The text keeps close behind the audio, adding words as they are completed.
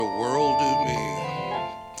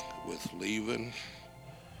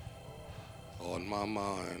my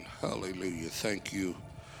mind. Hallelujah. Thank you,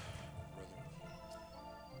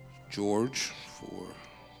 George, for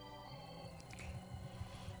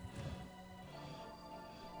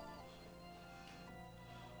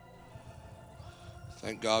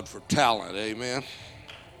thank God for talent. Amen.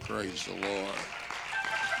 Praise the Lord.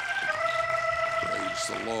 Praise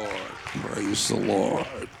the Lord. Praise the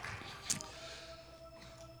Lord.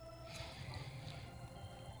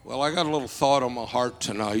 Well, I got a little thought on my heart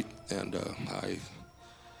tonight, and I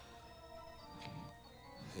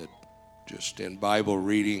had just in Bible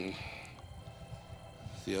reading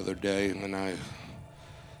the other day, and I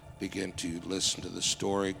began to listen to the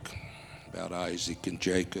story about Isaac and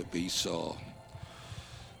Jacob, Esau,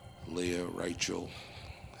 Leah, Rachel,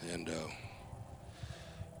 and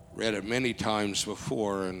read it many times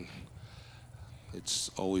before, and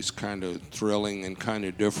it's always kind of thrilling and kind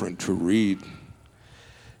of different to read.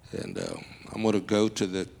 And I'm going to go to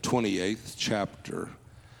the 28th chapter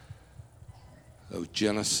of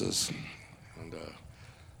Genesis, and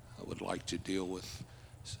I would like to deal with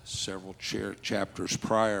several chapters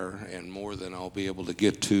prior and more than I'll be able to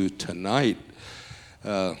get to tonight.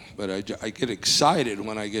 But I get excited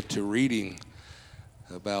when I get to reading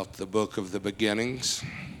about the book of the beginnings,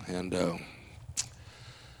 and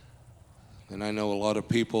I know a lot of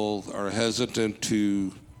people are hesitant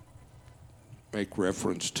to make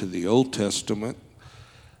reference to the Old Testament,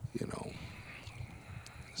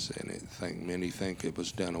 many think it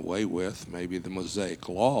was done away with. Maybe the Mosaic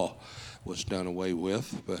Law was done away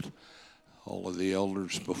with, but all of the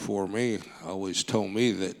elders before me always told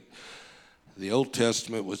me that the Old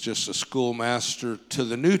Testament was just a schoolmaster to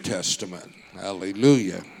the New Testament.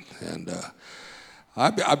 Hallelujah. And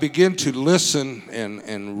I began to listen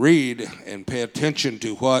and read and pay attention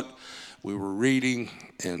to what we were reading,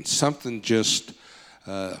 and something just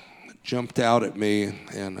jumped out at me.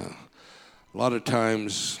 And a lot of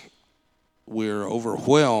times we're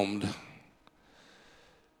overwhelmed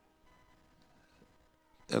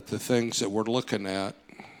at the things that we're looking at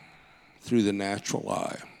through the natural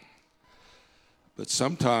eye. But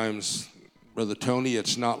sometimes, Brother Tony,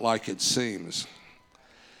 it's not like it seems.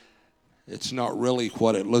 It's not really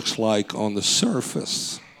what it looks like on the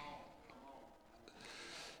surface.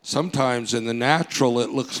 Sometimes in the natural, it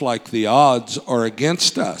looks like the odds are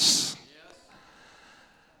against us.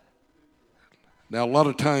 Now, a lot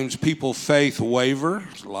of times people's faith waver.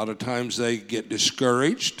 A lot of times they get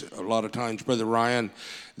discouraged. A lot of times, Brother Ryan,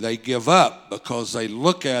 they give up because they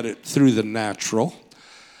look at it through the natural.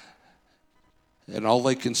 And all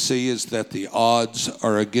they can see is that the odds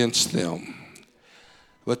are against them.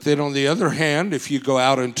 But then on the other hand, if you go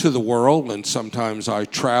out into the world, and sometimes I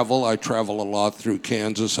travel a lot through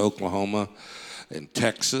Kansas, Oklahoma, and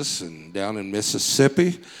Texas, and down in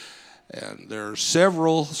Mississippi. And there are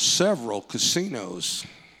several casinos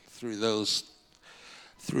through those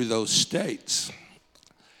states.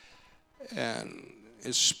 And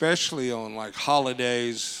especially on like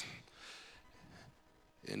holidays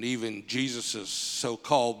and even Jesus'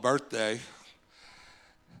 so-called birthday,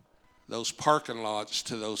 those parking lots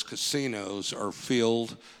to those casinos are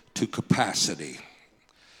filled to capacity.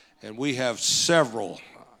 And we have several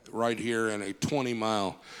right here in a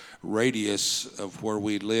 20-mile radius of where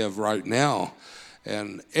we live right now.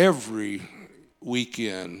 And every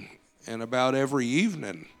weekend and about every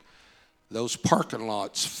evening, those parking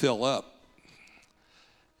lots fill up.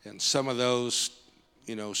 And some of those,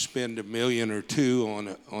 spend $1 million or $2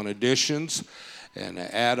 million on additions and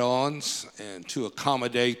add-ons, and to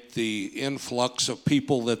accommodate the influx of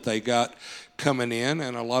people that they got coming in.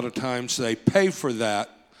 And a lot of times they pay for that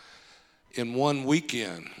in one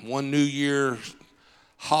weekend, one New Year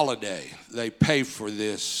holiday. They pay for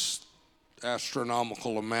this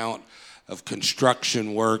astronomical amount of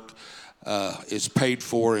construction work is paid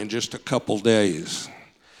for in just a couple days.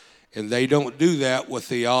 And they don't do that with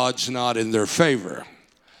the odds not in their favor.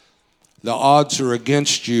 The odds are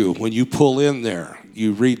against you when you pull in there.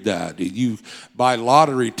 You read that. You buy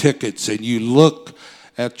lottery tickets and you look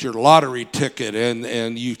at your lottery ticket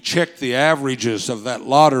and you check the averages of that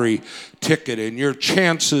lottery ticket, and your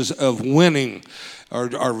chances of winning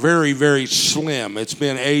are very, very slim. It's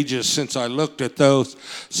been ages since I looked at those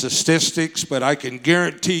statistics, but I can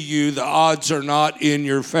guarantee you the odds are not in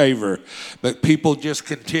your favor. But people just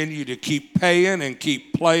continue to keep paying and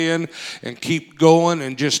keep playing and keep going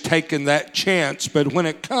and just taking that chance. But when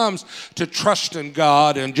it comes to trusting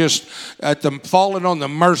God and just falling on the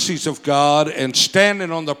mercies of God and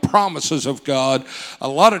standing on the promises of God, a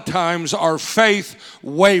lot of times our faith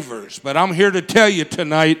wavers. But I'm here to tell you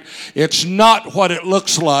tonight, it's not what it it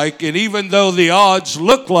looks like, and even though the odds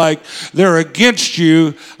look like they're against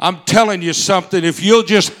you, I'm telling you something, if you'll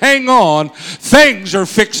just hang on, things are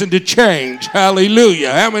fixing to change.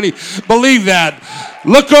 Hallelujah. How many believe that?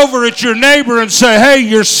 Look over at your neighbor and say, hey,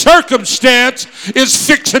 your circumstance is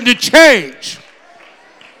fixing to change.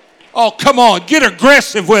 Oh, come on, get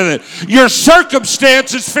aggressive with it. Your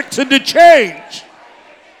circumstance is fixing to change.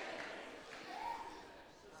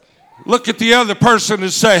 Look at the other person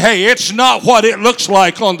and say, hey, it's not what it looks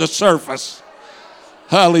like on the surface.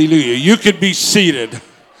 Hallelujah. You could be seated.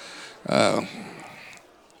 I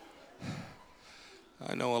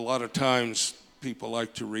know a lot of times people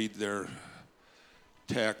like to read their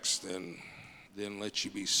text and then let you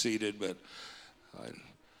be seated, but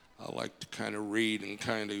I like to kind of read and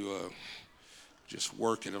kind of just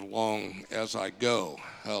work it along as I go.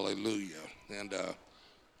 Hallelujah. And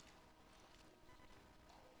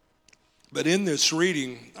but in this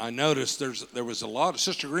reading, I noticed there was a lot of,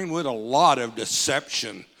 Sister Greenwood, a lot of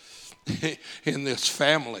deception in this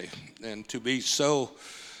family. And to be so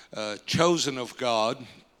chosen of God,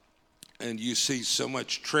 and you see so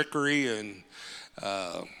much trickery and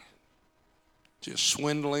just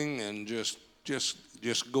swindling and just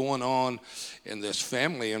going on in this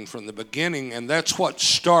family, and from the beginning, and that's what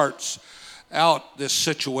starts out this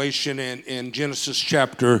situation in Genesis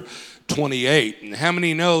chapter 28. And how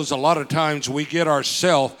many knows a lot of times we get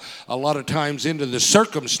ourselves a lot of times into the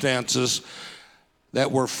circumstances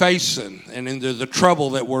that we're facing and into the trouble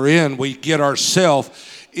that we're in, we get ourselves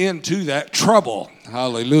into that trouble.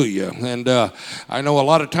 Hallelujah. And I know a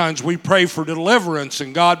lot of times we pray for deliverance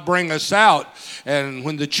and God bring us out. And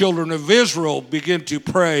when the children of Israel begin to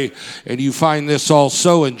pray, and you find this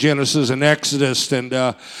also in Genesis and Exodus, and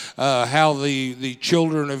how the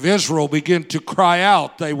children of Israel begin to cry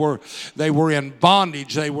out. They were in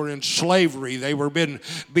bondage. They were in slavery. They were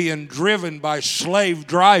being driven by slave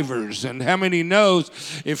drivers. And how many knows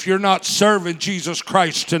if you're not serving Jesus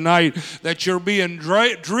Christ tonight that you're being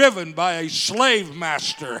driven by a slave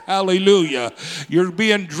master? Hallelujah. You're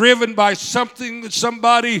being driven by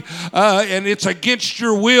somebody, and it's against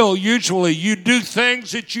your will. Usually you do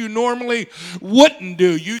things that you normally wouldn't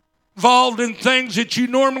do. You involved in things that you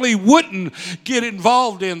normally wouldn't get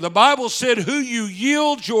involved in. The Bible said, who you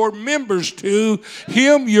yield your members to,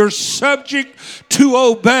 him you're subject to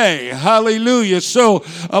obey. Hallelujah. So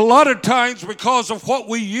a lot of times because of what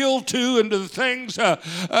we yield to and to the things,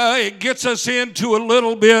 it gets us into a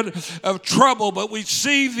little bit of trouble. But we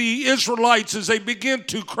see the Israelites as they begin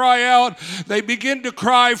to cry out, they begin to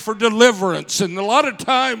cry for deliverance. And a lot of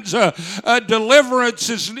times deliverance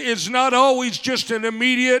is not always just an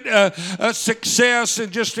immediate success and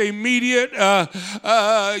just immediate,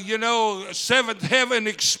 seventh heaven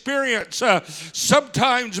experience.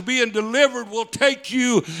 Sometimes being delivered will take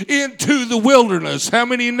you into the wilderness. How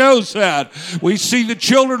many knows that? We see the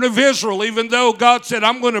children of Israel, even though God said,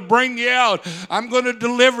 I'm going to bring you out, I'm going to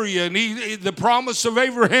deliver you. And the promise of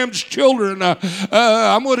Abraham's children,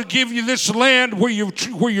 I'm going to give you this land where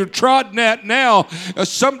you're trodden at now.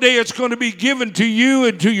 Someday it's going to be given to you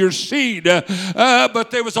and to your seed.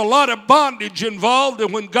 But there was a lot of bondage involved,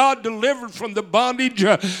 and when God delivered from the bondage,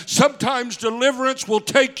 sometimes deliverance will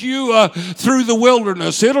take you through the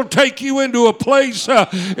wilderness. It'll take you into a place,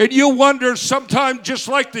 and you'll wonder sometimes, just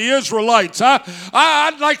like the Israelites,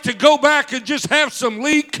 I'd like to go back and just have some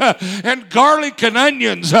leek and garlic and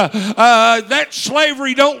onions. That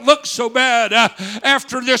slavery don't look so bad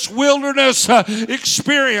after this wilderness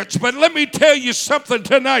experience. But let me tell you something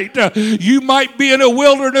tonight. You might be in a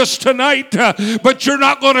wilderness tonight, but you're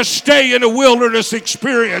not going to stay in a wilderness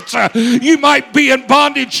experience. You might be in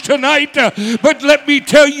bondage tonight, but let me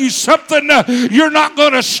tell you something. You're not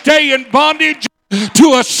going to stay in bondage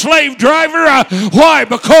to a slave driver. Why?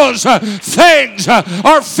 Because things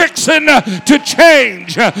are fixing to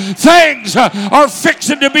change. Things are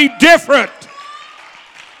fixing to be different.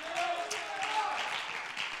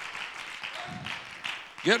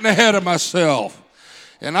 Getting ahead of myself.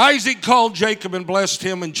 And Isaac called Jacob and blessed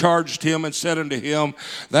him and charged him and said unto him,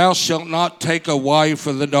 thou shalt not take a wife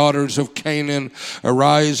of the daughters of Canaan.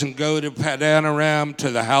 Arise and go to Paddan Aram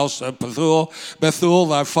to the house of Bethuel,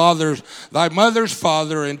 thy mother's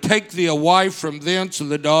father, and take thee a wife from thence of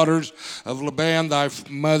the daughters of Laban, thy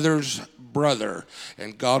mother's brother.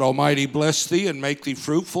 And God Almighty bless thee and make thee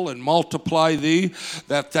fruitful and multiply thee,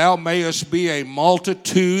 that thou mayest be a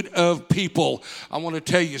multitude of people. I want to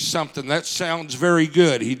tell you something. That sounds very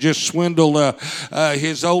good. He just swindled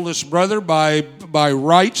his oldest brother by by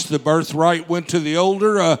rights. The birthright went to the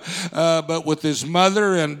older, but with his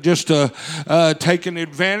mother and just taking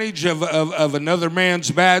advantage of another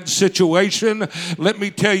man's bad situation. Let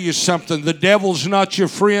me tell you something. The devil's not your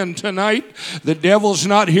friend tonight. The devil's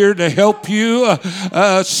not here to help you.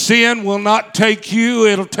 Sin will not take you.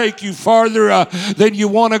 It'll take you farther than you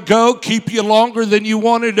want to go, keep you longer than you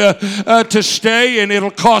wanted to stay, and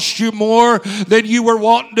it'll cost you more than you were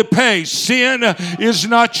wanting to pay. Sin is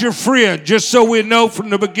not your friend. Just so we know from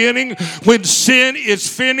the beginning, when sin is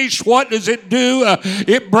finished, what does it do?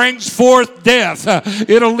 It brings forth death.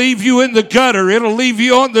 It'll leave you in the gutter. It'll leave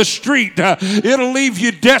you on the street. It'll leave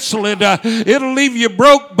you desolate. It'll leave you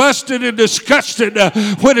broke, busted, and disgusted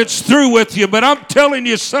when it's through with you. But I'm telling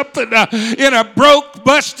you something, in a broke,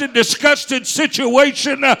 busted, disgusted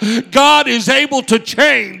situation, God is able to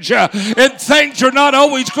change. And things are not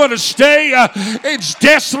always going to stay as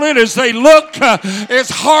desolate as they look, as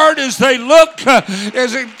hard as they look.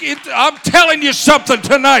 I'm telling you something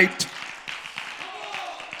tonight.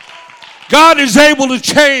 God is able to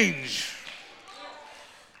change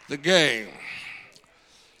the game.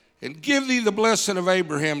 And give thee the blessing of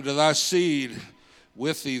Abraham to thy seed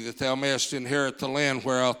with thee, that thou mayest inherit the land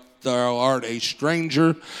whereof thou art a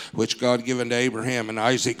stranger, which God given to Abraham. And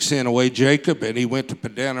Isaac sent away Jacob, and he went to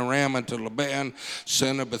Padan Aram unto Laban,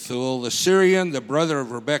 son of Bethuel the Syrian, the brother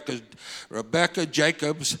of Rebekah,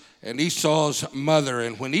 Jacob's and Esau's mother.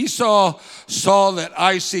 And when Esau saw that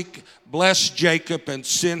Isaac blessed Jacob and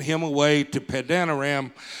sent him away to Padan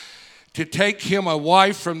Aram to take him a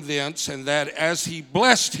wife from thence, and that as he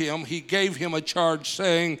blessed him, he gave him a charge,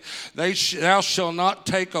 saying, thou shalt not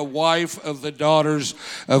take a wife of the daughters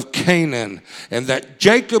of Canaan. And that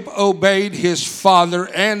Jacob obeyed his father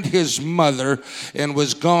and his mother and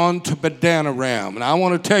was gone to Padan Aram. And I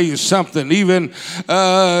want to tell you something, even,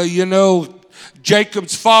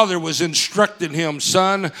 Jacob's father was instructing him,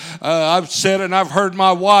 son. I've said and I've heard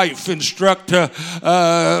my wife instruct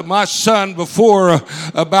my son before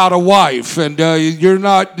about a wife, and you're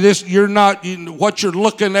not what you're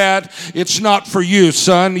looking at. It's not for you,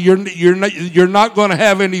 son. You're not going to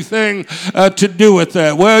have anything to do with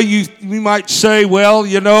that. Well, you might say, well,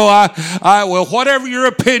 well, whatever your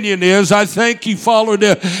opinion is, I think he followed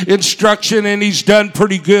the instruction and he's done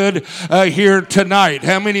pretty good here tonight.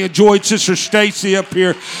 How many enjoyed Sister Stacy up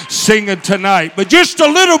here singing tonight? But just a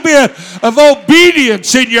little bit of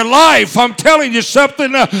obedience in your life, I'm telling you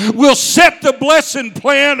something, will set the blessing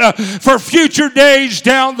plan for future days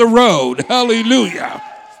down the road. Hallelujah.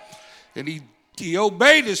 And he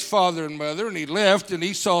obeyed his father and mother, and he left, and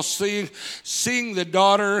Esau, seeing the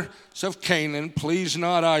daughters of Canaan, pleased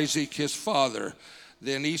not Isaac his father.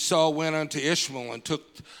 Then Esau went unto Ishmael and took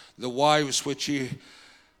the wives which he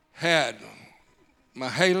had.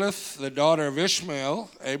 Mahalath, the daughter of Ishmael,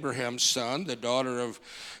 Abraham's son, the daughter of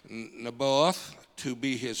Nebaioth, to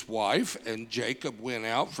be his wife. And Jacob went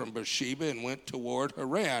out from Beersheba and went toward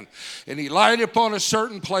Haran. And he lighted upon a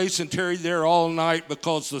certain place and tarried there all night,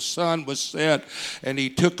 because the sun was set. And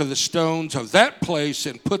he took of the stones of that place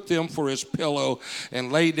and put them for his pillow,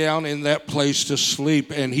 and lay down in that place to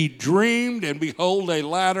sleep. And he dreamed, and behold, a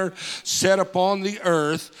ladder set upon the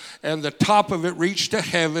earth, and the top of it reached to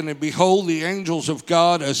heaven, and behold, the angels of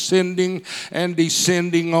God ascending and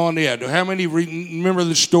descending on it. How many remember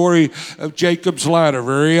the story of Jacob's ladder?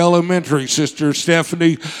 Very elementary, Sister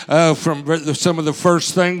Stephanie. From some of the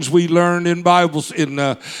first things we learned in Bible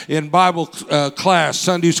class,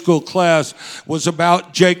 Sunday school class, was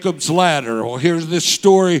about Jacob's ladder. Well, here's this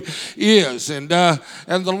story is, and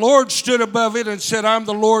the Lord stood above it and said, I'm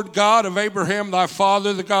the Lord God of Abraham thy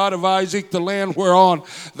father, the God of Isaac. The land whereon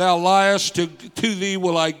thou liest, to thee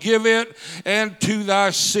will I give it, and to thy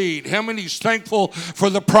seed. How many is thankful for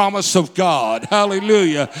the promise of God?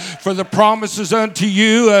 Hallelujah. For the promises unto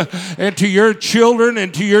you and to your children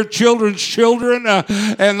and to your children's children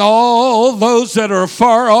and all those that are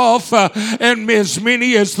far off, and as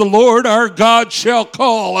many as the Lord our God shall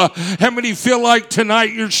call. How many feel like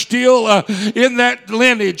tonight you're still in that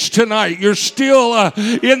lineage tonight? You're still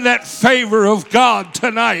in that favor of God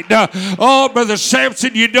tonight. Oh, Brother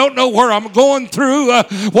Sampson, you don't know where I'm going through,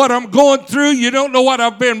 what I'm going through. You don't know what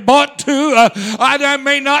I've been brought to. I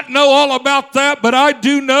may not know all about that, but I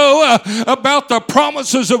do know about about the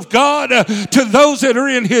promises of God to those that are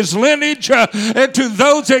in his lineage and to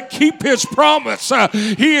those that keep his promise.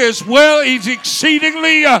 He is he's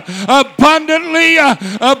exceedingly abundantly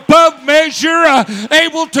above measure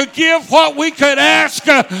able to give what we could ask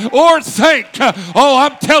or think. Oh,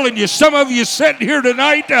 I'm telling you, some of you sitting here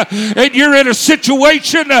tonight and you're in a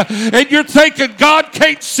situation and you're thinking, God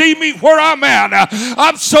can't see me where I'm at.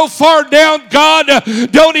 I'm so far down, God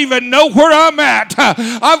don't even know where I'm at.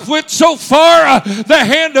 I've went so far, the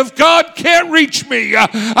hand of God can't reach me.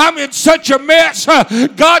 I'm in such a mess.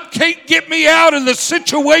 God can't get me out of the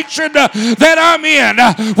situation that I'm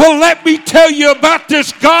in. Well, let me tell you about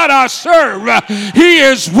this God I serve. He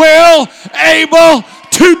is well able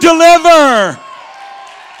to deliver.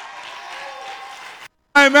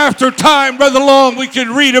 Time after time, Brother Long, we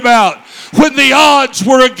can read about when the odds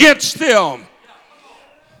were against them.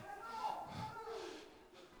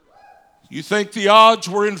 You think the odds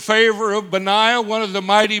were in favor of Benaiah, one of the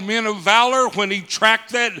mighty men of valor, when he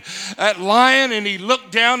tracked that lion and he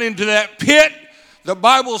looked down into that pit? The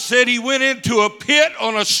Bible said he went into a pit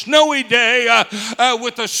on a snowy day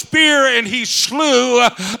with a spear and he slew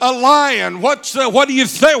a lion. What do you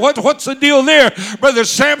think? What's the deal there? Brother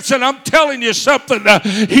Sampson, I'm telling you something.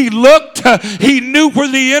 He looked, he knew where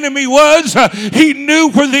the enemy was, he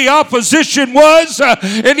knew where the opposition was,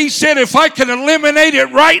 and he said, if I can eliminate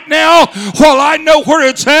it right now while I know where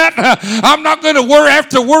it's at, I'm not going to have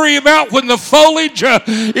to worry about when the foliage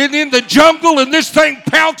is in the jungle and this thing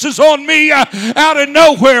pounces on me out of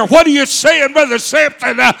nowhere. What are you saying, Brother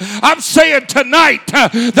Sampson? I'm saying tonight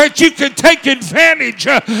that you can take advantage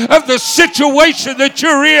of the situation that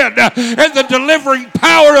you're in, and the delivering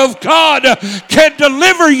power of God can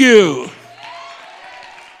deliver you.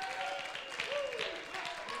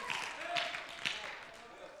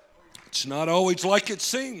 It's not always like it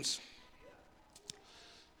seems.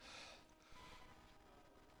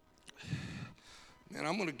 And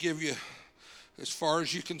I'm going to give you as far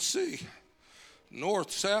as you can see.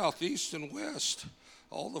 North, south, east, and west,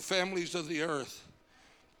 all the families of the earth.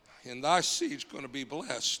 And thy seed's going to be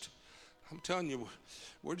blessed. I'm telling you,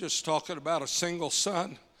 we're just talking about a single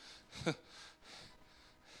son.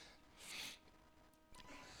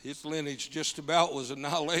 His lineage just about was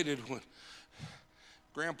annihilated when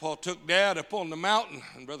Grandpa took Dad up on the mountain,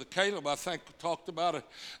 and Brother Caleb, I think, talked about it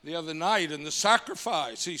the other night in the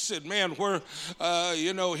sacrifice. He said, man,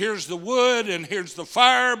 here's the wood and here's the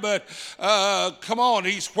fire, but come on,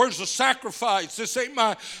 where's the sacrifice? This ain't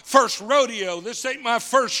my first rodeo. This ain't my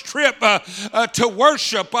first trip to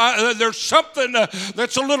worship. There's something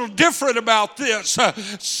that's a little different about this.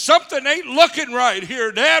 Something ain't looking right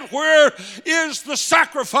here, Dad. Where is the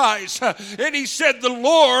sacrifice? And he said, the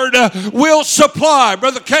Lord will supply.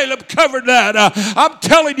 Brother Caleb covered that. I'm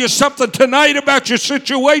telling you something tonight about your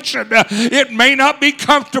situation. It may not be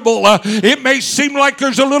comfortable. It may seem like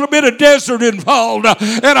there's a little bit of desert involved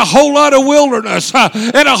and a whole lot of wilderness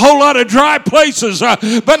and a whole lot of dry places.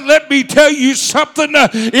 But let me tell you something.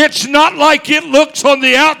 It's not like it looks on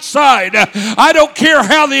the outside. I don't care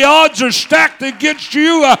how the odds are stacked against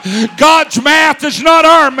you. God's math is not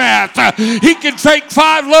our math. He can take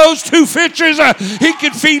 5 loaves, 2 fishes. He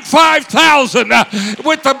can feed 5,000.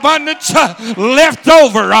 With abundance left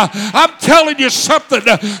over. I'm telling you something.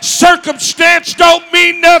 Circumstance don't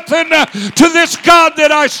mean nothing to this God that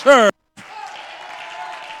I serve.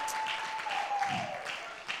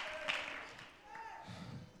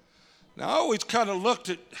 Now, I always kind of looked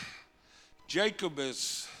at Jacob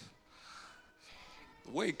as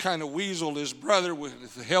the way he kind of weaseled his brother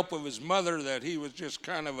with the help of his mother, that he was just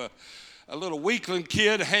kind of a little weakling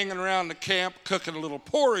kid hanging around the camp, cooking a little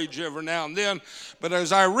porridge every now and then. But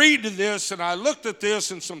as I read this and I looked at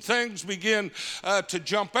this, and some things begin to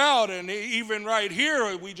jump out, and even right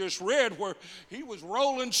here we just read where he was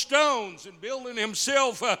rolling stones and building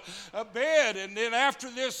himself a bed. And then after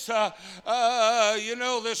this,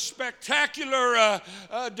 this spectacular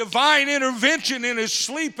divine intervention in his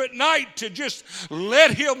sleep at night to just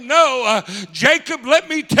let him know, Jacob, let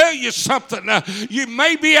me tell you something. You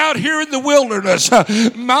may be out here in the wilderness.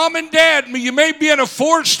 Mom and Dad, you may be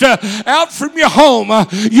forced out from your home.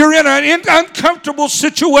 You're in an uncomfortable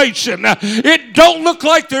situation. It don't look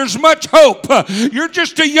like there's much hope. You're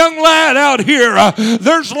just a young lad out here.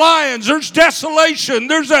 There's lions. There's desolation.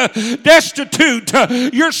 There's a destitute.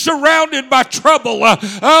 You're surrounded by trouble.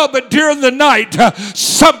 But during the night,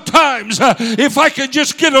 sometimes if I could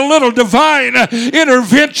just get a little divine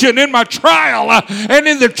intervention in my trial and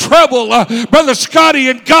in the trouble, Brother Scotty,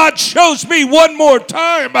 and God shows me one more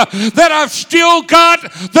time that I've still got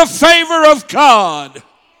the favor of God.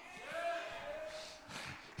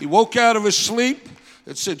 He woke out of his sleep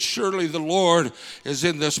It said, surely the Lord is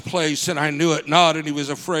in this place, and I knew it not. And he was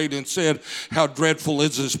afraid and said, how dreadful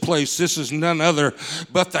is this place? This is none other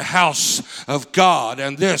but the house of God,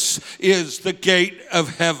 and this is the gate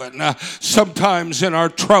of heaven. Sometimes in our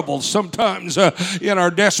trouble, sometimes in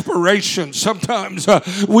our desperation, sometimes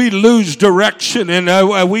we lose direction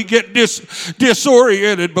and we get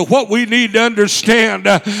disoriented. But what we need to understand,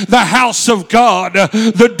 the house of God,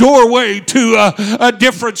 the doorway to a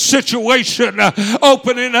different situation,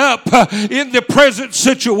 opening up in the present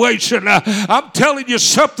situation. I'm telling you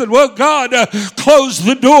something. Well, God closed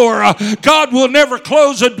the door. God will never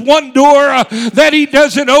close one door that he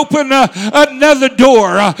doesn't open another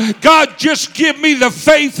door. God, just give me the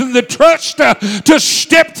faith and the trust to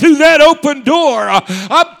step through that open door.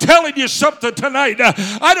 I'm telling you something tonight.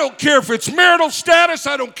 I don't care if it's marital status.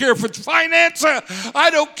 I don't care if it's finance. I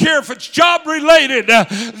don't care if it's job related.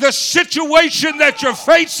 The situation that you're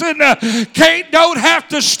facing don't have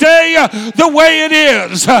to stay the way it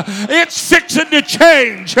is. It's fixing to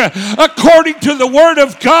change. According to the Word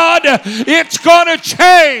of God, it's going to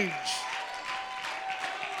change.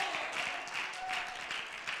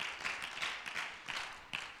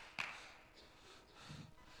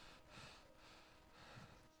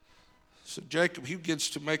 So Jacob, he gets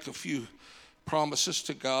to make a few promises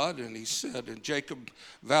to God, and he said, and Jacob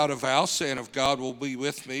vowed a vow, saying, if God will be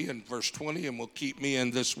with me, in verse 20, and will keep me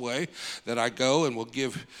in this way that I go, and will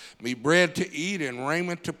give me bread to eat and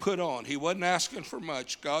raiment to put on. He wasn't asking for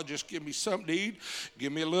much. God, just give me something to eat,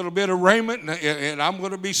 give me a little bit of raiment, and I'm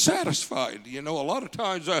going to be satisfied. You know, a lot of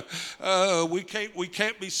times we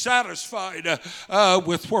can't be satisfied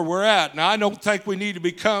with where we're at. Now, I don't think we need to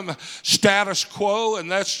become status quo, and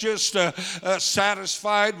that's just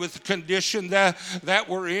satisfied with the condition that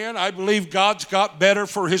we're in. I believe God's got better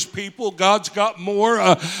for his people. God's got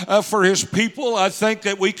more for his people. I think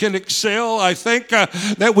that we can excel. I think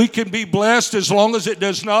that we can be blessed as long as it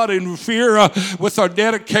does not interfere with our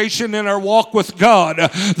dedication and our walk with God.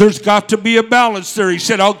 There's got to be a balance there. He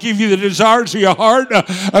said, I'll give you the desires of your heart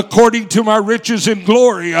according to my riches and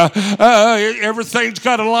glory. Everything's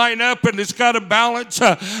got to line up, and it's got to balance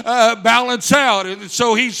out. And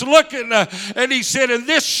so he's looking and he said, in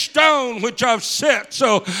this stone which I've set.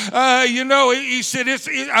 So, he said,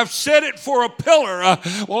 I've set it for a pillar.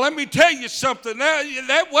 Well, let me tell you something.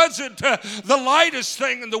 That wasn't the lightest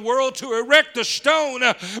thing in the world, to erect a stone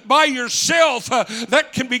by yourself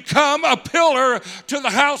that can become a pillar to the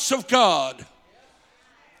house of God.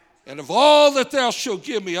 And of all that thou shalt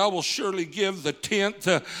give me, I will surely give the tenth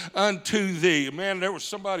unto thee. Man, there was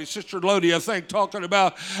somebody, Sister Lodi, I think, talking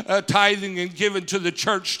about tithing and giving to the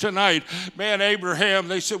church tonight. Man, Abraham,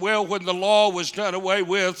 they said, well, when the law was done away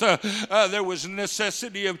with, there was a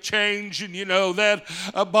necessity of change, and that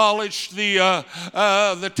abolished the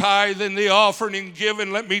tithe and the offering and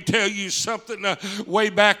giving. Let me tell you something.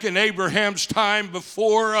 Way back in Abraham's time,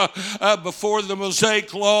 before the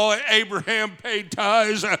Mosaic law, Abraham paid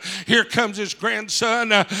tithes. Here comes his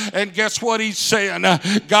grandson, and guess what he's saying?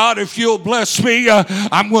 God, if you'll bless me,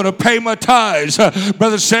 I'm going to pay my tithes.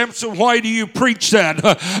 Brother Sampson, why do you preach that?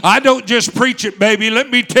 I don't just preach it, baby.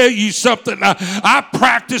 Let me tell you something. I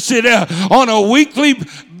practice it on a weekly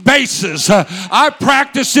basis. I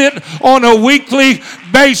practice it on a weekly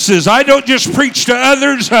basis. I don't just preach to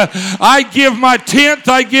others. I give my tenth.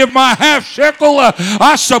 I give my half shekel.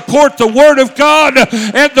 I support the Word of God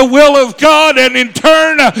and the will of God, and in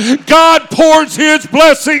turn, God pours his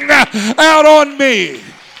blessing out on me.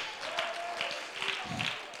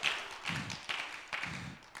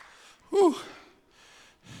 Whew.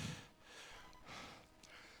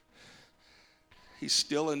 He's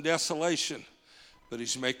still in desolation, but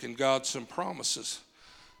he's making God some promises.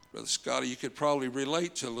 Brother Scotty, you could probably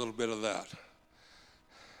relate to a little bit of that.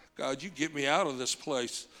 God, you get me out of this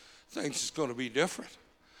place, things is going to be different.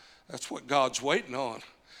 That's what God's waiting on.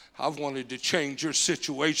 I've wanted to change your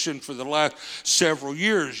situation for the last several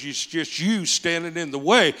years. It's just you standing in the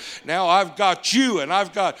way. Now I've got you, and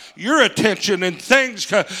I've got your attention, and things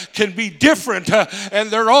can be different,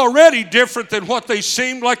 and they're already different than what they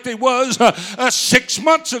seemed like they was 6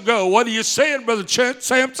 months ago. What are you saying, Brother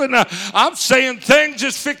Sampson? I'm saying things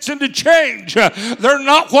is fixing to change. They're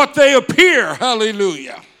not what they appear.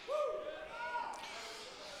 Hallelujah.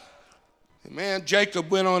 Man,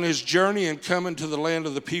 Jacob went on his journey and coming to the land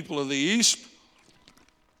of the people of the east.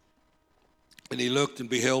 And he looked and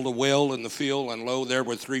beheld a well in the field, and lo, there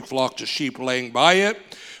were 3 flocks of sheep laying by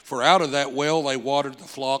it. For out of that well they watered the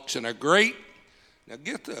flocks, and now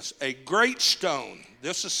get this, a great stone.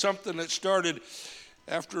 This is something that started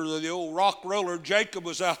after the old rock roller, Jacob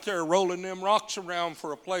was out there rolling them rocks around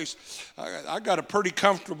for a place. I got a pretty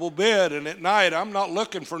comfortable bed, and at night I'm not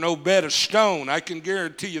looking for no bed of stone. I can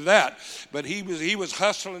guarantee you that. But he was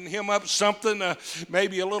hustling him up something,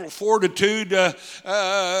 maybe a little fortitude to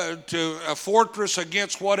a fortress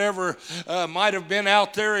against whatever might have been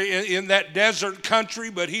out there in that desert country.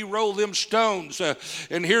 But he rolled them stones,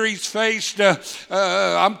 and here he's faced.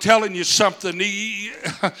 I'm telling you something.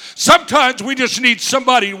 Sometimes we just need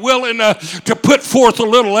somebody willing to put forth a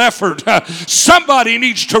little effort. Somebody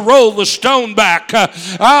needs to roll the stone back.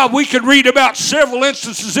 We could read about several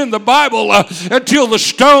instances in the Bible until the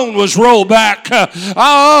stone was rolled back.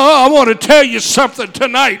 I want to tell you something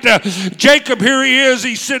tonight. Jacob, here he is.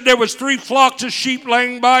 He said there was 3 flocks of sheep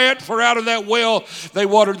laying by it, for out of that well they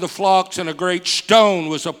watered the flocks, and a great stone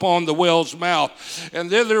was upon the well's mouth. And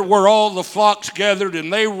thither were all the flocks gathered,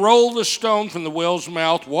 and they rolled the stone from the well's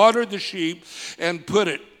mouth, watered the sheep, and put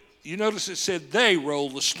it. You notice it said they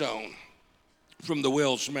rolled the stone from the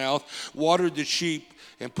well's mouth, watered the sheep,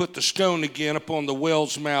 and put the stone again upon the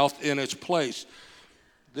well's mouth in its place.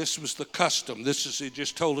 This was the custom. He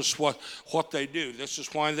just told us what they do. This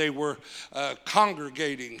is why they were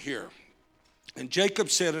congregating here. And Jacob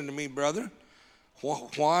said unto me, brother,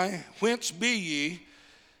 why? Whence be ye?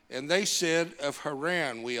 And they said, of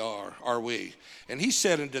Haran are we. And he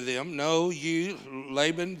said unto them, know you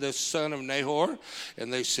Laban the son of Nahor?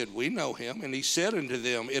 And they said, we know him. And he said unto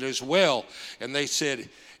them, it is well. And they said,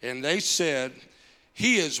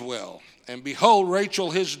 he is well. And behold,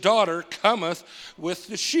 Rachel his daughter cometh with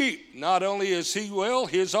the sheep. Not only is he well,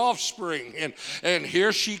 his offspring. And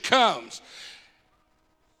here she comes.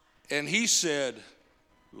 And he said,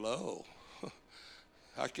 lo.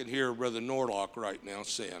 I can hear Brother Norlock right now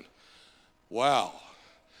saying, wow,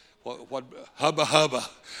 what hubba,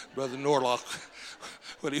 Brother Norlock,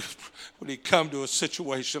 when he come to a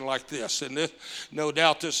situation like this. And no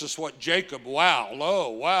doubt this is what Jacob,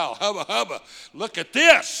 wow, hubba, look at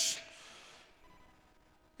this.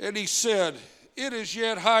 And he said, it is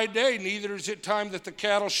yet high day, neither is it time that the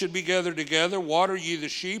cattle should be gathered together. Water ye the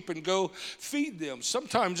sheep and go feed them.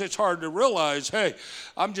 Sometimes it's hard to realize, hey,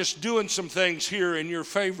 I'm just doing some things here in your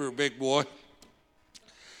favor, big boy.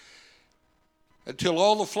 Until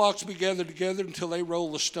all the flocks be gathered together, until they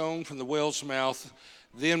roll the stone from the well's mouth,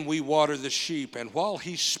 then we water the sheep. And while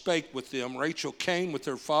he spake with them, Rachel came with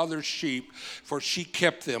her father's sheep, for she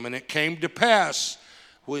kept them. And it came to pass,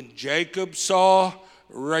 when Jacob saw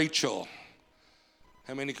Rachel,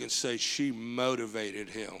 how many can say she motivated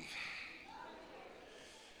him?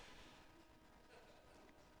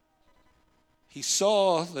 He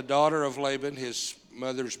saw the daughter of Laban, his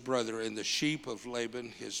mother's brother, and the sheep of Laban,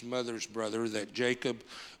 his mother's brother, that Jacob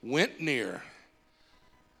went near.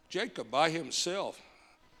 Jacob by himself.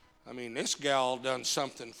 I mean, this gal done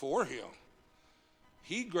something for him.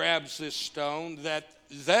 He grabs this stone that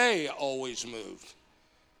they always moved.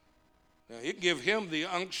 Now, it give him the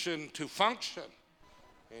unction to function.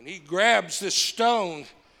 And he grabs this stone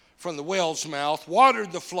from the well's mouth,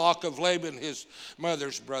 watered the flock of Laban, his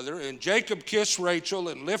mother's brother. And Jacob kissed Rachel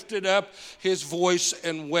and lifted up his voice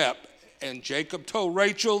and wept. And Jacob told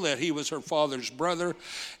Rachel that he was her father's brother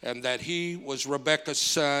and that he was Rebekah's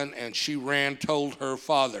son. And she ran, told her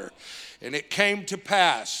father. And it came to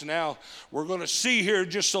pass. Now, we're going to see here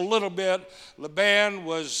just a little bit. Laban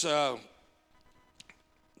was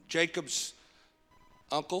Jacob's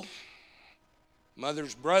uncle,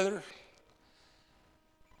 mother's brother.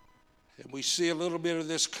 And we see a little bit of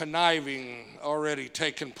this conniving already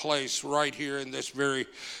taking place right here in this very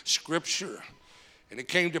scripture. And it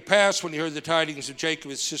came to pass when he heard the tidings of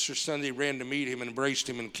Jacob, his sister's son, that he ran to meet him and embraced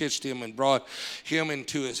him and kissed him and brought him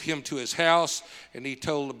to his house. And he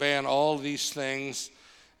told Laban all these things.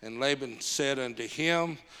 And Laban said unto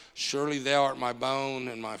him, surely thou art my bone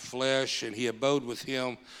and my flesh. And he abode with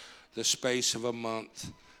him the space of a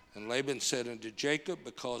month. And Laban said unto Jacob,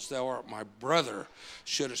 because thou art my brother,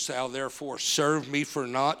 shouldest thou therefore serve me for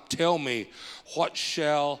naught? Tell me, what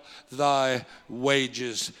shall thy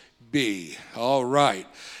wages be? All right.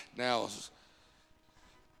 Now,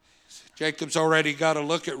 Jacob's already got a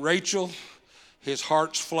look at Rachel. His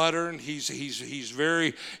heart's fluttering. He's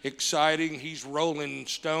very exciting. He's rolling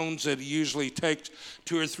stones that he usually takes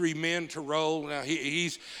 2 or 3 men to roll. Now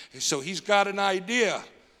he's got an idea.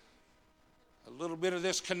 A little bit of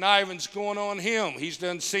this connivance going on him. He's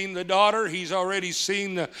done seen the daughter. He's already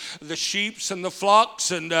seen the sheeps and the flocks.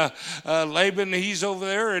 And Laban, he's over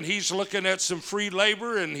there and he's looking at some free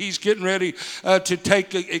labor and he's getting ready to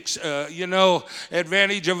take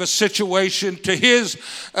advantage of a situation to his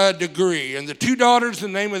degree. And the 2 daughters, the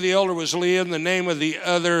name of the elder was Leah, and the name of the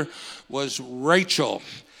other was Rachel.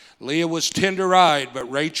 Leah was tender-eyed,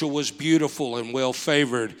 but Rachel was beautiful and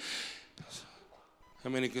well-favored. How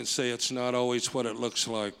many can say it's not always what it looks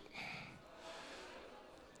like?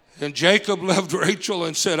 And Jacob loved Rachel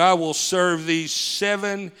and said, I will serve thee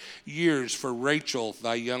 7 years for Rachel,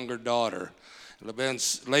 thy younger daughter. Laban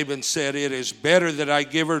said, it is better that I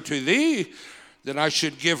give her to thee than I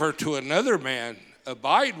should give her to another man.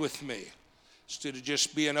 Abide with me. Instead of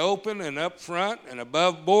just being open and upfront and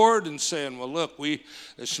above board and saying, well, look,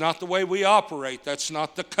 it's not the way we operate. That's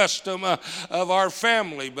not the custom of our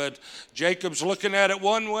family. But Jacob's looking at it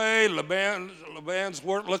one way. Laban's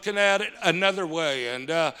looking at it another way. And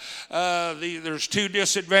there's two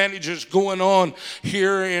disadvantages going on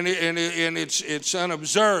here, and it's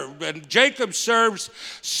unobserved. And Jacob serves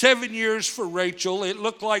 7 years for Rachel. It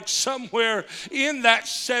looked like somewhere in that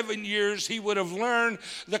 7 years he would have learned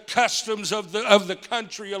the customs of the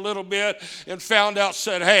country a little bit and found out,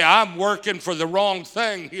 said, hey, I'm working for the wrong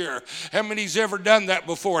thing here. How many's ever done that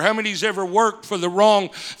before? How many's ever worked for the wrong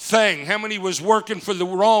thing? How many was working for the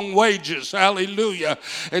wrong wages? Hallelujah.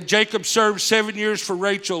 And Jacob served 7 years for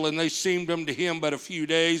Rachel, and they seemed unto him but a few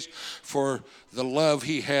days for the love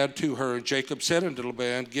he had to her. And Jacob said unto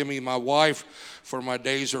Laban, give me my wife, for my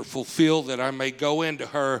days are fulfilled, that I may go into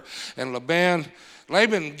her. And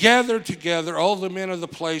Laban gathered together all the men of the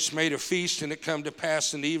place, made a feast, and it come to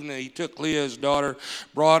pass in the evening he took Leah his daughter,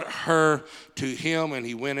 brought her to him, and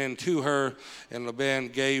he went in to her. And Laban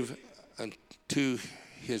gave unto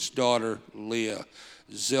his daughter Leah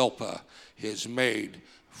Zilpah, his maid,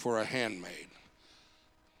 for a handmaid.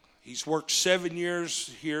 He's worked 7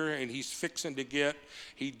 years here, and he's fixing to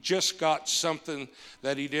he just got something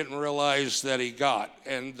that he didn't realize that he got.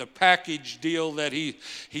 And the package deal that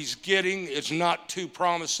he's getting is not too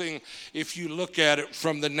promising if you look at it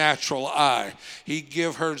from the natural eye. He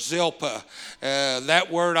give her Zilpah.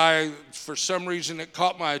 That word, for some reason, it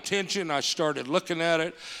caught my attention. I started looking at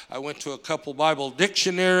it. I went to a couple Bible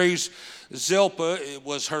dictionaries. Zilpah, it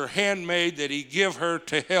was her handmaid that he give her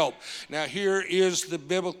to help. Now here is the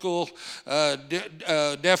biblical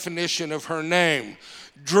definition of her name.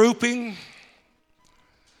 Drooping.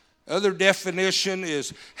 Other definition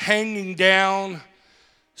is hanging down,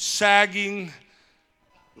 sagging,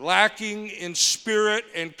 lacking in spirit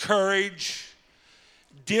and courage,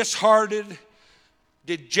 disheartened,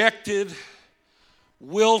 dejected,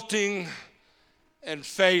 wilting, and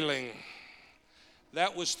failing.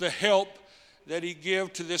 That was the help that he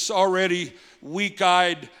gave to this already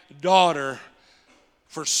weak-eyed daughter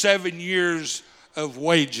for 7 years of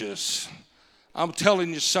wages. I'm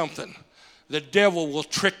telling you something. The devil will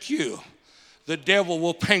trick you. The devil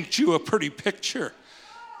will paint you a pretty picture.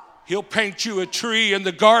 He'll paint you a tree in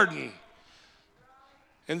the garden.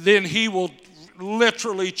 And then he will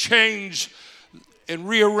literally change and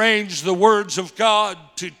rearrange the words of God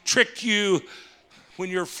to trick you when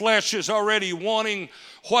your flesh is already wanting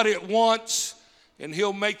what it wants. And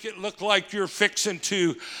he'll make it look like you're fixing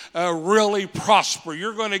to really prosper.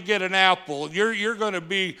 You're going to get an apple. You're going to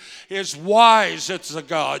be as wise as the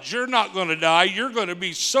gods. You're not going to die. You're going to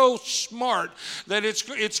be so smart that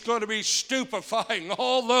it's going to be stupefying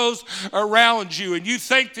all those around you. And you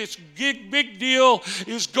think this big deal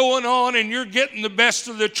is going on and you're getting the best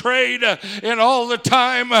of the trade. And all the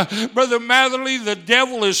time, Brother Matherly, the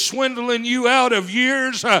devil is swindling you out of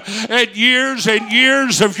years and years and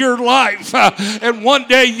years of your life. And one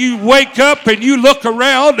day you wake up and you look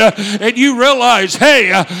around and you realize,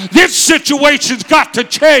 hey, this situation's got to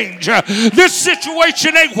change. This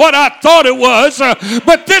situation ain't what I thought it was,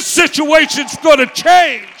 but this situation's going to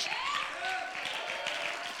change.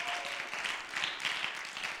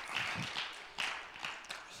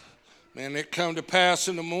 Man, it come to pass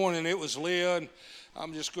in the morning, it was Leah, and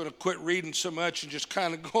I'm just going to quit reading so much and just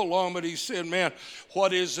kind of go along. But he said, man,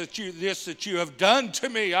 what is it that you have done to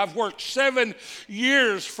me? I've worked 7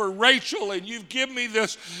 years for Rachel, and you've given me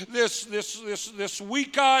this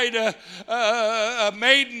weak-eyed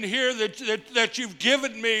maiden here that you've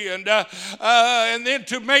given me. And then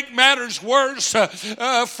to make matters worse,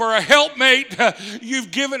 for a helpmate,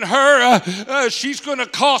 you've given her, she's going to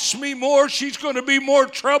cost me more. She's going to be more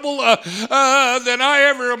trouble than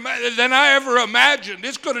I ever imagined.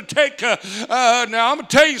 It's going to take, now I'm going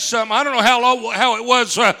to tell you something. I don't know how it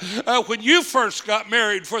was when you first got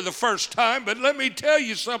married for the first time, but let me tell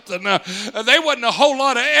you something. There wasn't a whole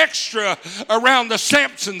lot of extra around the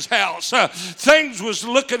Sampson's house. Things was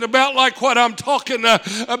looking about like what I'm talking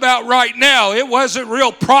about right now. It wasn't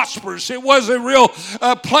real prosperous. It wasn't real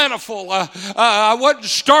plentiful. I wasn't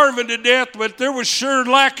starving to death, but there was sure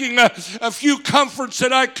lacking a few comforts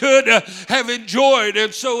that I could have enjoyed.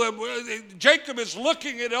 And so Jacob is is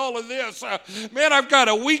looking at all of this. Man, I've got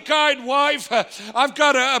a weak-eyed wife. I've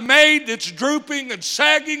got a maid that's drooping and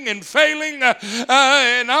sagging and failing.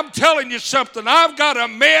 And I'm telling you something. I've got a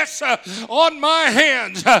mess on my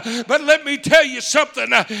hands. But let me tell you something.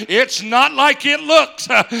 It's not like it looks.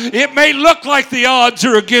 It may look like the odds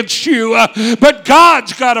are against you, but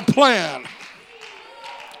God's got a plan.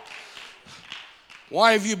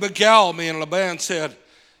 Why have you beguiled me? And Laban said,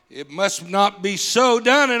 it must not be so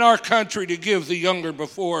done in our country to give the younger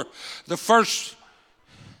before the firstborn.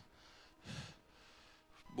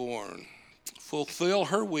 Fulfill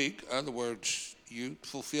her week. In other words, you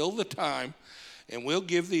fulfill the time, and we'll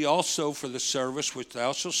give thee also for the service which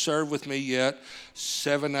thou shalt serve with me yet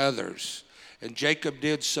 7 others. And Jacob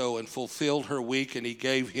did so and fulfilled her week, and he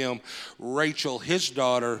gave him Rachel, his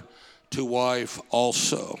daughter, to wife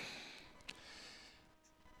also.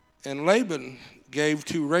 And Laban gave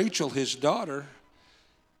to Rachel, his daughter,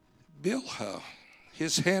 Bilhah,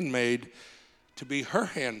 his handmaid, to be her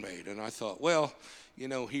handmaid. And I thought, well, you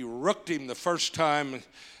know, he rooked him the first time.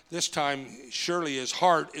 This time, surely his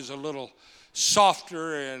heart is a little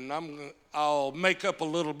softer, and I'll make up a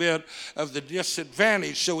little bit of the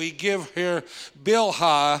disadvantage. So he give her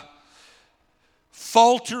Bilhah,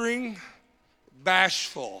 faltering,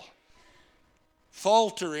 bashful.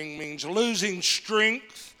 Faltering means losing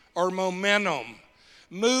strength or momentum,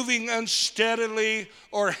 moving unsteadily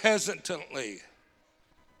or hesitantly.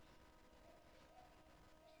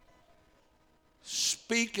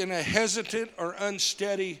 Speak in a hesitant or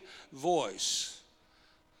unsteady voice.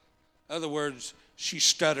 In other words, she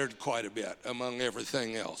stuttered quite a bit among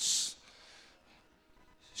everything else.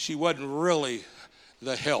 She wasn't really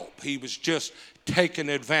the help. He was just taking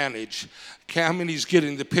advantage. How many's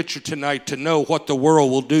getting the picture tonight to know what the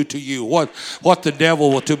world will do to you, what the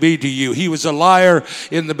devil will to be to you? He was a liar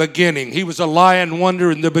in the beginning. He was a lying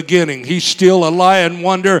wonder in the beginning. He's still a lying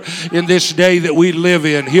wonder in this day that we live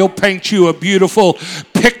in. He'll paint you a beautiful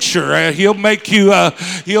picture. He'll make you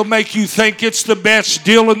think it's the best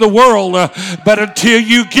deal in the world. But until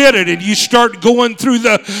you get it and you start going through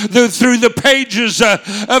the pages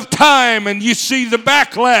of time and you see the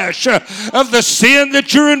backlash of the sin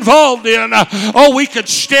that you're involved in. We could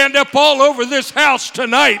stand up all over this house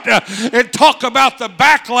tonight and talk about the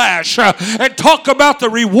backlash and talk about the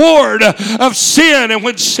reward of sin. And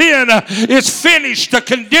when sin is finished, the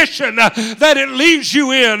condition that it leaves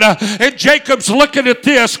you in. And Jacob's looking at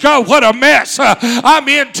this. God, what a mess I'm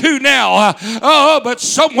into now. But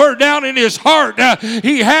somewhere down in his heart,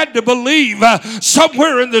 he had to believe.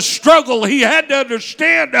 Somewhere in the struggle, he had to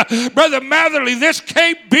understand, Brother Matherly, this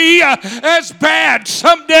can't be as bad.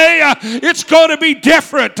 Someday it's going to be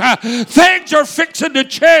different. Things are fixing to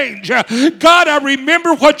change. God, I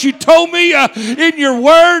remember what you told me in your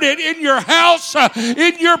word and in your house,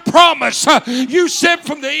 in your promise. You said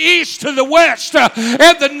from the east to the west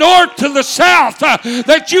and the north to the south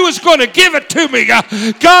that you was going to give it to me.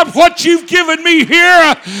 God, what you've given me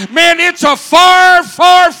here, man, it's a far,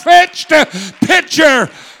 far-fetched picture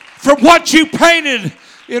from what you painted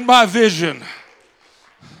in my vision.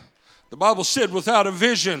 The Bible said without a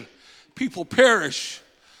vision, people perish.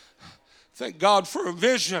 Thank God for a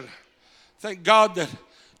vision. Thank God that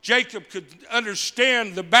Jacob could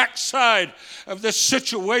understand the backside of this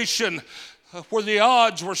situation where the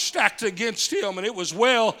odds were stacked against him, and it was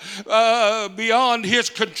well beyond his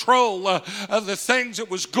control of the things that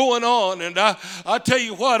was going on. And I tell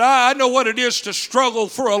you what, I know what it is to struggle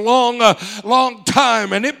for a long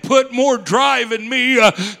time, and it put more drive in me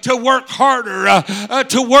to work harder,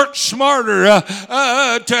 to work smarter,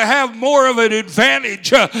 to have more of an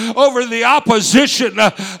advantage over the opposition.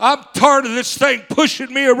 I'm tired of this thing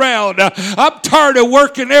pushing me around. I'm tired of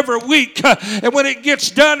working every week, and when it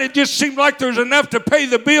gets done, it just seems like there's enough to pay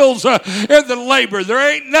the bills and the labor.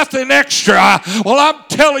 There ain't nothing extra. Well, I'm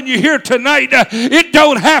telling you here tonight, it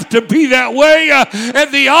don't have to be that way,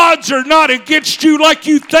 and the odds are not against you like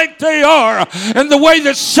you think they are, and the way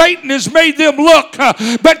that Satan has made them look,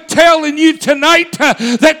 but telling you tonight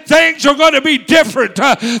that things are going to be different.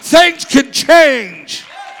 Things can change.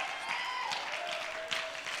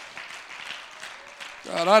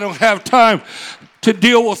 God, I don't have time to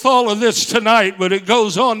deal with all of this tonight, but it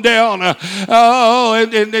goes on down.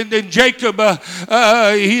 And Jacob,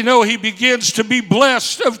 he begins to be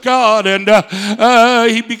blessed of God, and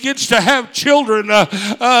he begins to have children.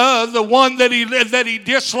 The one that he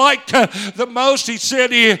disliked the most, he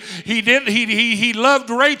said he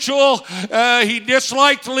loved Rachel. He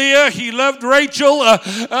disliked Leah. He loved Rachel,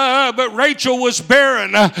 but Rachel was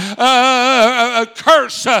barren. A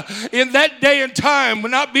curse in that day and time,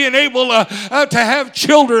 not being able to have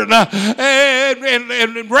children.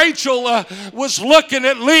 And Rachel was looking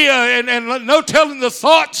at Leah and no telling the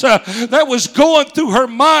thoughts that was going through her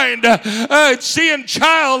mind, seeing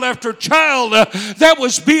child after child that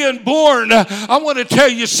was being born. I want to tell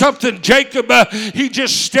you something. Jacob, he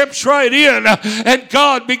just steps right in, and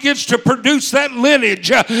God begins to produce that lineage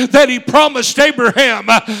that he promised Abraham.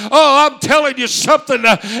 Oh, I'm telling you something.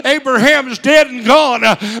 Abraham's dead and gone,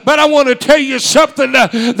 but I want to tell you something.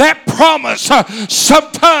 That promise,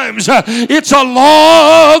 sometimes it's a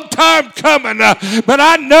long time coming, but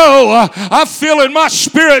I know, I feel in my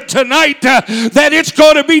spirit tonight that it's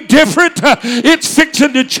going to be different. It's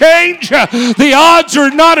fixing to change. The odds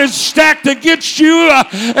are not as stacked against you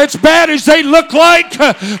as bad as they look like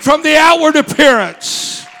from the outward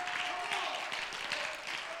appearance.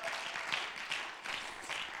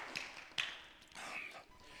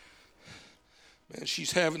 Man,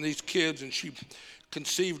 she's having these kids, and she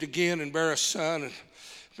conceived again and bare a son. And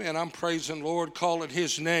man, I'm praising the Lord, calling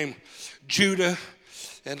his name Judah,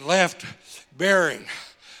 and left bearing.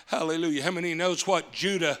 Hallelujah. How many knows what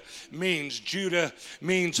Judah means? Judah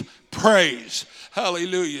means praise.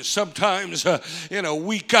 Hallelujah. Sometimes in a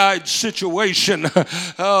weak-eyed situation, when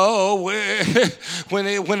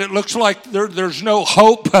it looks like there's no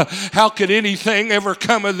hope, how could anything ever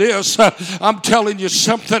come of this? I'm telling you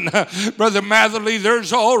something, Brother Matherly,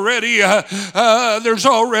 there's already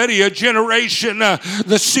a generation,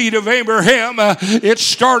 the seed of Abraham. It's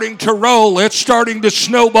starting to roll. It's starting to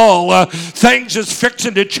snowball. Things is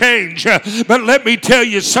fixing to change. But let me tell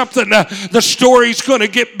you something. The story's going to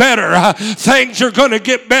get better. Things are going to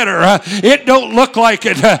get better. It don't look like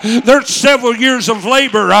it. There's several years of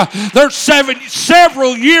labor. There's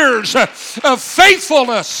several years of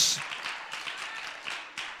faithfulness.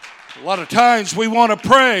 A lot of times we want to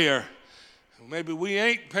pray, or maybe we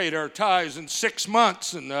ain't paid our tithes in 6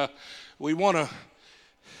 months, and we want to.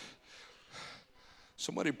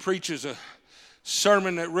 Somebody preaches a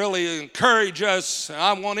sermon that really encourages us.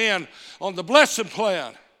 I want in on the blessing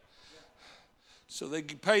plan. So they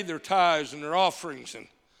pay their tithes and their offerings, and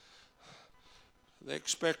they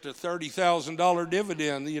expect a $30,000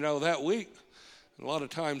 dividend, that week. And a lot of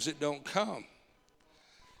times it don't come.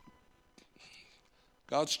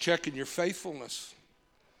 God's checking your faithfulness.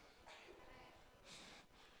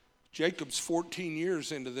 Jacob's 14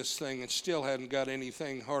 years into this thing and still hadn't got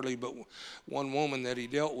anything hardly but one woman that he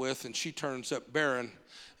dealt with, and she turns up barren.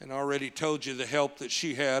 And already told you the help that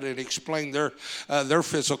she had and explained their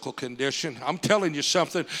physical condition. I'm telling you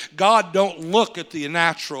something. God don't look at the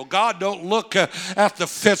natural. God don't look at the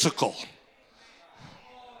physical.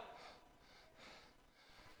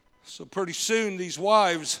 So pretty soon these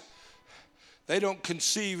wives, they don't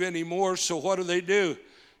conceive anymore. So what do?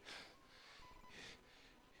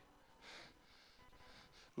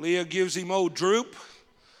 Leah gives him old droop.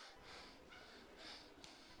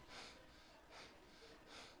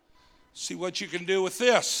 See what you can do with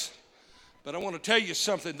this. But I want to tell you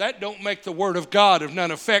something. That don't make the word of God of none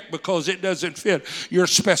effect, because it doesn't fit your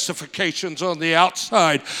specifications on the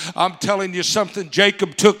outside. I'm telling you something.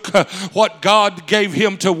 Jacob took what God gave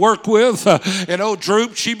him to work with. And old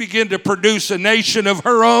Droop, she began to produce a nation of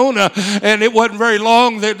her own. And it wasn't very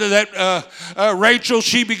long that Rachel,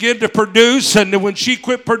 she began to produce. And when she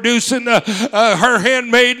quit producing her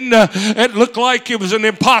handmaiden, it looked like it was an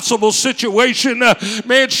impossible situation.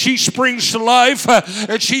 Man, she springs to life.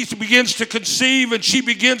 And she begins to conceive, and she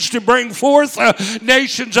begins to bring forth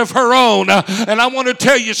nations of her own. And I want to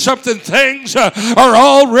tell you something. Things are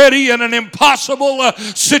already in an impossible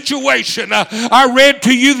situation. I read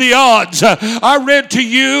to you the odds. I read to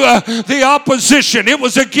you the opposition. It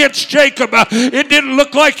was against Jacob. It didn't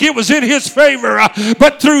look like it was in his favor,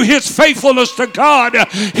 but through his faithfulness to God,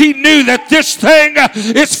 he knew that this thing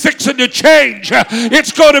is fixing to change.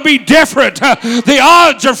 It's going to be different. The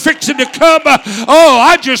odds are fixing to come.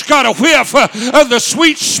 I just got a whiff of the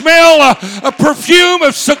sweet smell, a perfume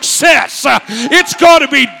of success. It's going to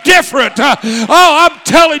be different. I'm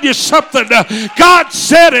telling you something. God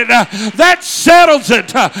said it. That settles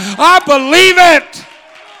it. I believe it.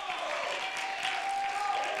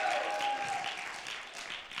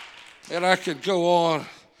 And I could go on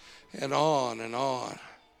and on and on.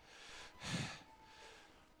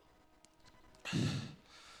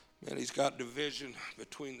 Man, he's got division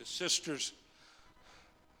between the sisters.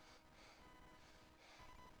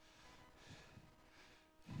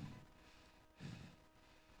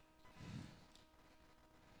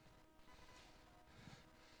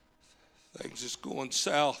 Things is going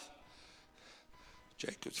south.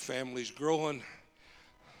 Jacob's family's growing.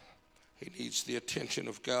 He needs the attention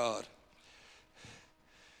of God.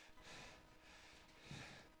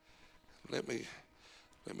 let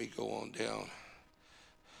me go on down.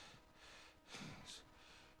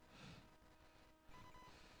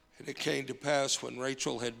 And it came to pass when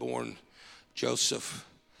Rachel had borne Joseph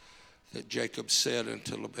that Jacob said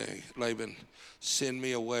unto Laban, send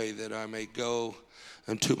me away that I may go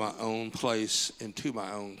unto my own place, into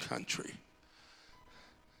my own country.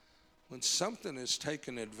 When something is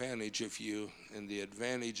taken advantage of you and the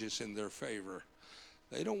advantage is in their favor,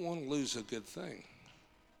 they don't want to lose a good thing.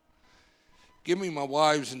 Give me my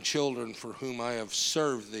wives and children for whom I have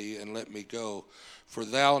served thee, and let me go. For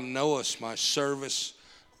thou knowest my service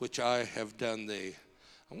which I have done thee.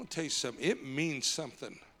 I want to tell you something. It means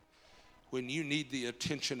something when you need the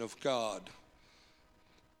attention of God,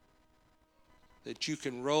 that you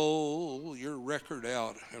can roll your record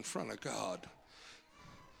out in front of God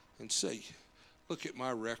and say, look at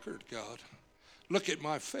my record, God. Look at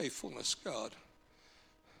my faithfulness, God.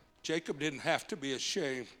 Jacob didn't have to be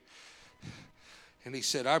ashamed. And he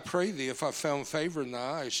said, I pray thee, if I found favor in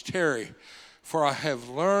thy eyes, tarry. For I have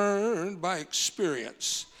learned by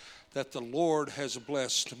experience that the Lord has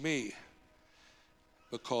blessed me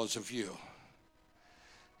because of you.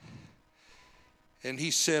 And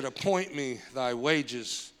he said, appoint me thy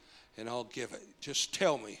wages, and I'll give it. Just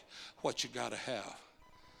tell me what you got to have.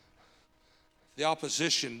 The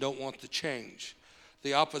opposition don't want the change.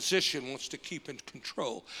 The opposition wants to keep in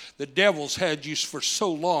control. The devil's had you for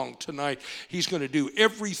so long tonight, he's going to do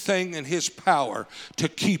everything in his power to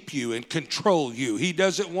keep you and control you. He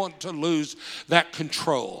doesn't want to lose that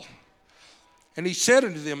control. And he said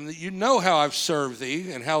unto them, that you know how I've served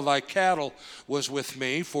thee, and how thy cattle was with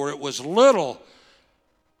me, for it was little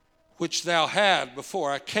which thou had before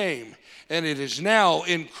I came, and it is now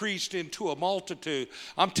increased into a multitude.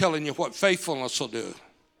 I'm telling you what faithfulness will do.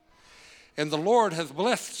 And the Lord hath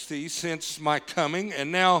blessed thee since my coming,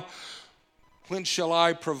 and now when shall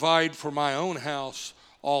I provide for my own house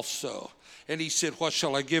also? And he said, what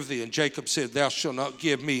shall I give thee? And Jacob said, thou shalt not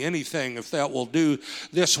give me anything if thou wilt do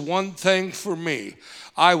this one thing for me.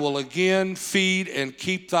 I will again feed and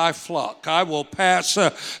keep thy flock. I will pass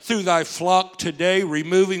through thy flock today,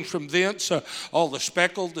 removing from thence all the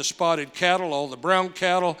speckled, the spotted cattle, all the brown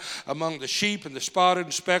cattle among the sheep, and the spotted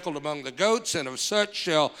and speckled among the goats, and of such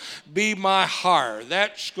shall be my hire.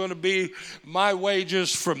 That's going to be my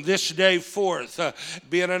wages from this day forth.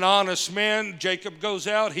 Being an honest man, Jacob goes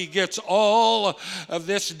out, he gets all of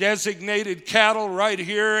this designated cattle right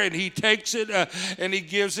here, and he takes it and he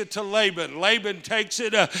gives it to Laban. Laban takes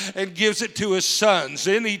it and gives it to his sons.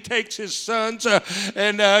 Then he takes his sons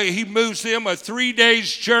and he moves them a 3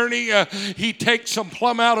 days journey. He takes them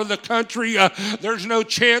plumb out of the country. There's no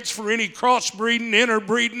chance for any crossbreeding,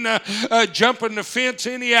 interbreeding, jumping the fence,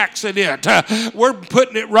 any accident. We're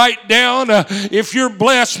putting it right down. If you're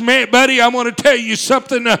blessed, man, buddy, I want to tell you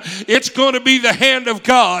something. It's going to be the hand of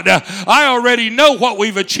God. I already know what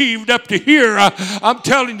we've achieved up to here. I'm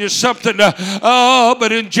telling you something.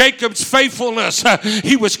 But in Jacob's faithfulness,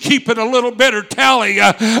 he was keeping a little better tally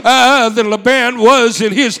than Laban was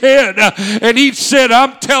in his head. And he said,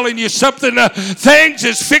 I'm telling you something. Things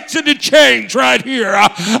is fixing to change right here.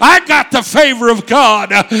 I got the favor of God.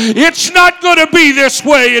 It's not going to be this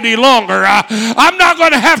way any longer. I'm not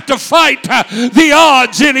going to have to fight the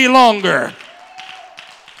odds any longer.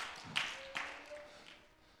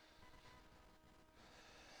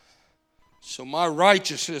 So my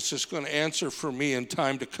righteousness is going to answer for me in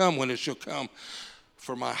time to come, when it shall come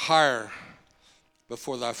for my hire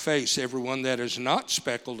before thy face. Everyone that is not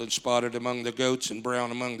speckled and spotted among the goats and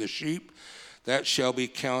brown among the sheep, that shall be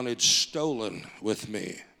counted stolen with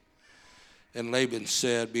me. And Laban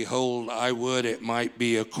said, behold, I would it might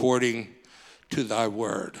be according to thy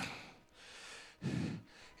word.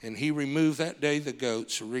 And he removed that day the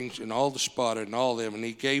goats and all the spotted and all them, and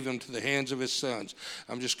he gave them to the hands of his sons.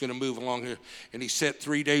 I'm just going to move along here. And he set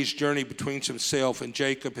 3 days' journey between himself and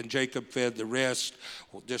Jacob fed the rest.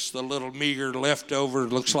 Well, just the little meager leftover.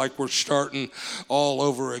 Looks like we're starting all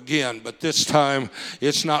over again. But this time,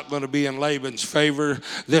 it's not going to be in Laban's favor.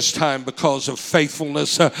 This time because of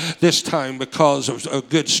faithfulness. This time because of a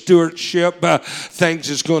good stewardship. Things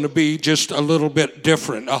is going to be just a little bit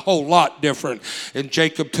different, a whole lot different. And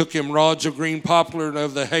Jacob took him rods of green poplar and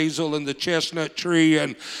of the hazel and the chestnut tree,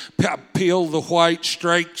 and peeled the white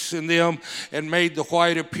strakes in them, and made the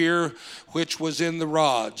white appear which was in the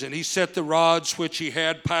rods. And he set the rods which he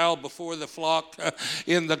had piled before the flock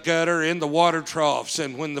in the gutter, in the water troughs.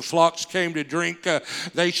 And when the flocks came to drink,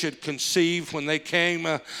 they should conceive when they came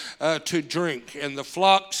to drink. And the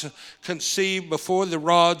flocks conceived before the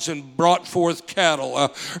rods and brought forth cattle,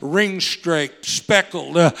 ring-straked,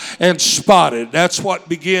 speckled, and spotted. That's what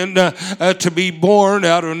began to be born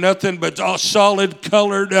out of nothing but solid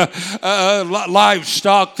colored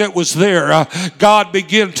livestock that was there. God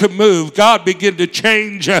began to move. God began to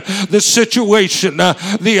change the situation.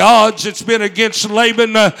 The odds that's been against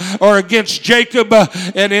Laban or against Jacob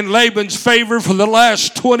and in Laban's favor for the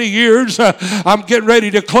last 20 years. I'm getting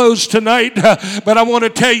ready to close tonight, but I want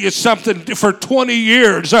to tell you something. For 20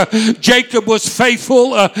 years, Jacob was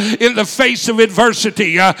faithful in the face of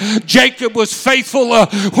adversity. Jacob was faithful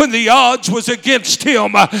when the odds was against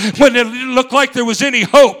him, when it didn't look like there was any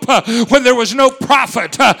hope, when there was no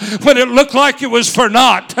profit, when it looked like it was for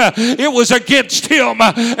naught. It was against him,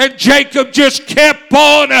 and Jacob just kept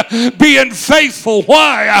on being faithful.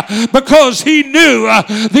 Why? Because he knew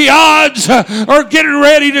the odds are getting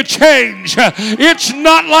ready to change. It's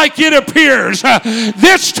not like it appears.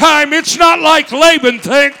 This time it's not like Laban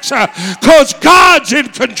thinks, because God's in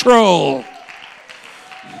control.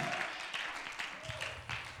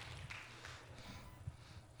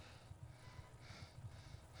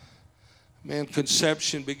 Man,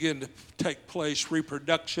 conception began to take place.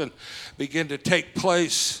 Reproduction began to take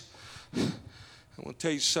place. I want to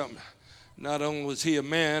tell you something. Not only was he a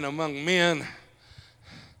man among men,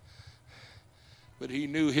 but he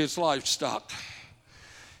knew his livestock.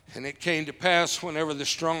 And it came to pass whenever the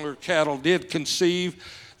stronger cattle did conceive,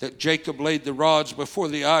 that Jacob laid the rods before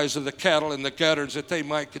the eyes of the cattle in the gutters, that they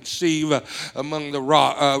might conceive among the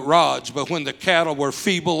rods. But when the cattle were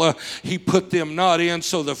feeble, he put them not in.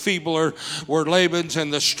 So the feebler were Laban's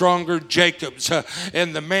and the stronger Jacob's.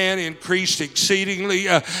 And the man increased exceedingly,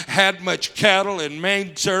 had much cattle and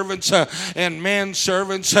maidservants and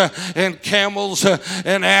manservants and camels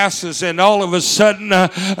and asses. And all of a sudden,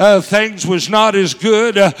 things was not as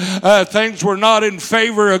good. Things were not in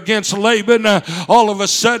favor against Laban. All of a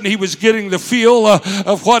sudden, he was getting the feel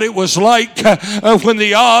of what it was like when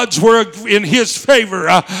the odds were in his favor.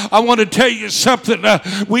 I want to tell you something.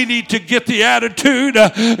 We need to get the attitude,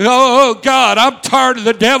 oh God, I'm tired of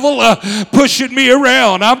the devil pushing me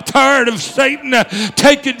around. I'm tired of Satan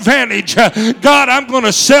taking advantage. God, I'm going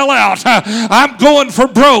to sell out. I'm going for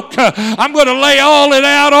broke. I'm going to lay all it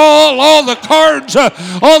out, all the cards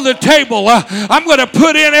on the table. I'm going to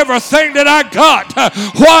put in everything that I got.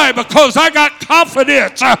 Why? Because I got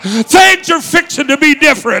confidence. Things are fixing to be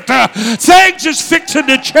different. Things is fixing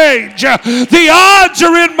to change. The odds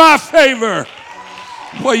are in my favor.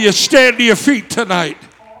 Well, you stand to your feet tonight.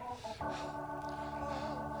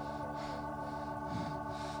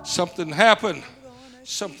 Something happened.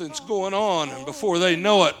 Something's going on, and before they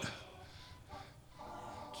know it,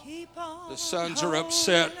 the sons are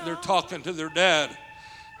upset. They're talking to their dad.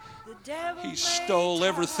 He stole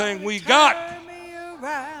everything we got.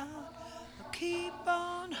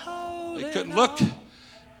 They couldn't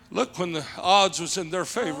look when the odds was in their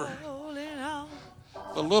favor.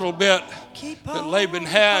 The little bit that Laban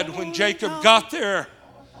had when Jacob got there,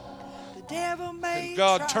 and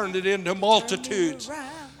God turned it into multitudes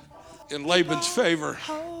in Laban's favor.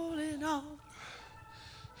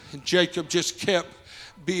 And Jacob just kept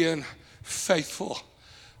being faithful.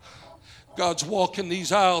 God's walking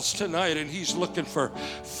these aisles tonight, and he's looking for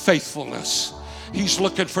faithfulness. He's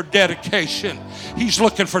looking for dedication. He's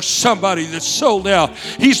looking for somebody that's sold out.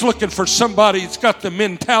 He's looking for somebody that's got the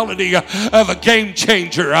mentality of a game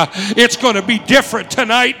changer. It's going to be different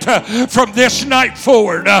tonight from this night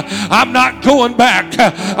forward. I'm not going back.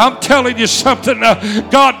 I'm telling you something.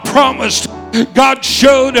 God promised. God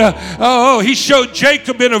showed, he showed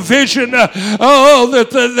Jacob in a vision, that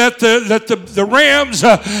the rams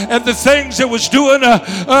and the things that was doing,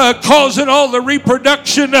 causing all the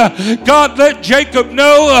reproduction, God let Jacob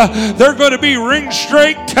know they're going to be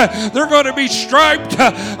ring-straked, they're going to be striped,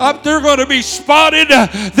 they're going to be spotted.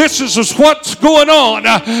 This is what's going on.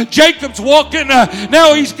 Jacob's walking,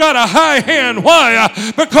 now he's got a high hand. Why?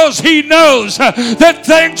 Because he knows that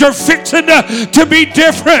things are fixing to be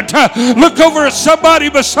different. Look over at somebody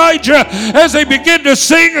beside you as they begin to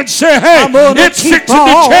sing and say, hey, it's fixing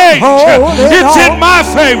to change. It's in my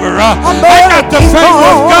favor. I got the favor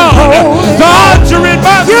of God. The odds are in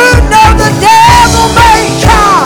my favor. You know the day.